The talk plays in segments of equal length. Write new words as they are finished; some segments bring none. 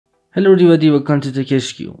Hello everybody, welcome to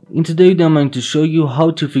TechHQ. In today's video I'm going to show you how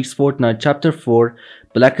to fix Fortnite Chapter 4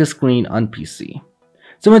 black screen on PC.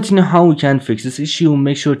 So to know how we can fix this issue,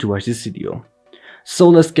 make sure to watch this video. So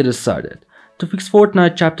let's get started. To fix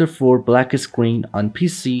Fortnite Chapter 4 black screen on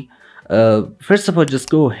PC, first of all just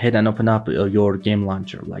go ahead and open up your game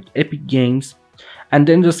launcher like Epic Games, and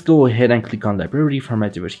then just go ahead and click on library from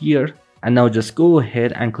right over here, and now just go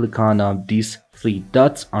ahead and click on these three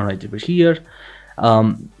dots on right over here.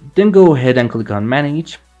 Then go ahead and click on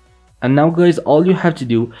manage, and now guys all you have to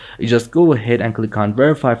do is just go ahead and click on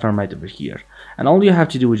verify from right over here, and all you have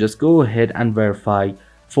to do is just go ahead and verify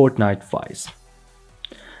Fortnite files.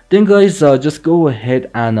 Then guys just go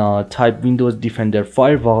ahead and type Windows Defender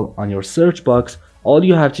Firewall on your search box. All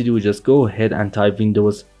you have to do is just go ahead and type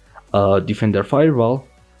Windows Defender Firewall,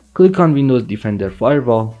 click on Windows Defender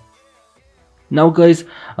Firewall. Now guys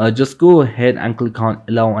just go ahead and click on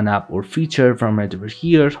allow an app or feature from right over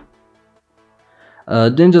here.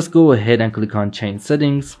 Then just go ahead and click on change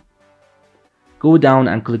settings, go down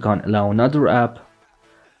and click on allow another app,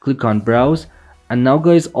 click on browse, and now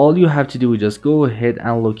guys all you have to do is just go ahead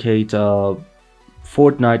and locate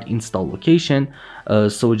Fortnite install location.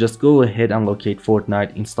 So just go ahead and locate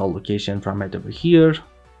Fortnite install location from right over here.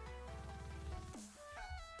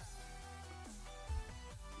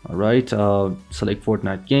 Alright, select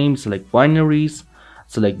Fortnite game, select binaries,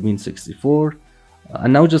 select Win64,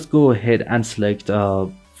 and now just go ahead and select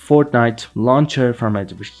Fortnite launcher from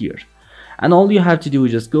right over here. And all you have to do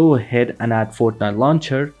is just go ahead and add Fortnite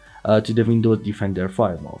launcher to the Windows Defender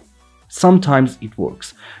Firewall. Sometimes it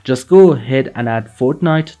works. Just go ahead and add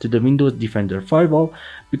Fortnite to the Windows Defender Firewall,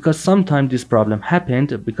 because sometimes this problem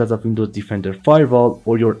happened because of Windows Defender Firewall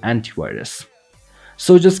or your antivirus.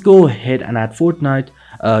 So just go ahead and add Fortnite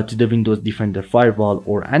to the Windows Defender Firewall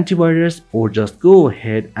or antivirus, or just go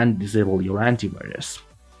ahead and disable your antivirus.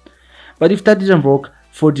 But if that didn't work,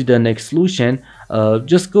 for the next solution,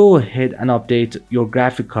 just go ahead and update your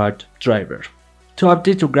graphic card driver. To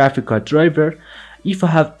update your graphic card driver, if you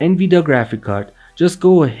have NVIDIA graphic card, just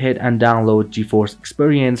go ahead and download GeForce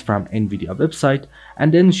Experience from NVIDIA website,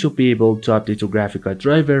 and then you should be able to update your graphic card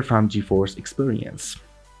driver from GeForce Experience.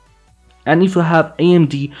 And if you have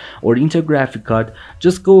AMD or Intel graphic card,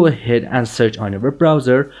 just go ahead and search on your web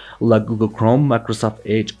browser like Google Chrome, Microsoft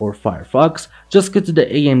Edge or Firefox. Just go to the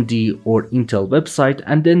AMD or Intel website,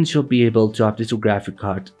 and then you'll be able to update your graphic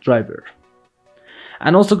card driver.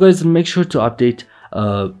 And also guys, make sure to update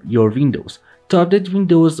your Windows. To update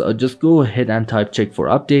Windows, just go ahead and type check for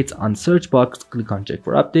updates on search box, click on check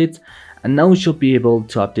for updates, and now you should be able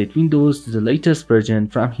to update Windows to the latest version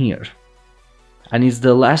from here. And it's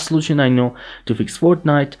the last solution I know to fix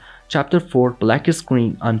Fortnite Chapter 4 black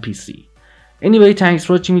screen on PC. Anyway, thanks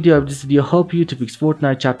for watching video. If this video helped you to fix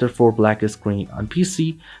Fortnite Chapter 4 black screen on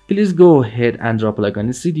PC, please go ahead and drop a like on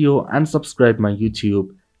this video and subscribe my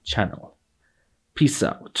YouTube channel. Peace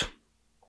out.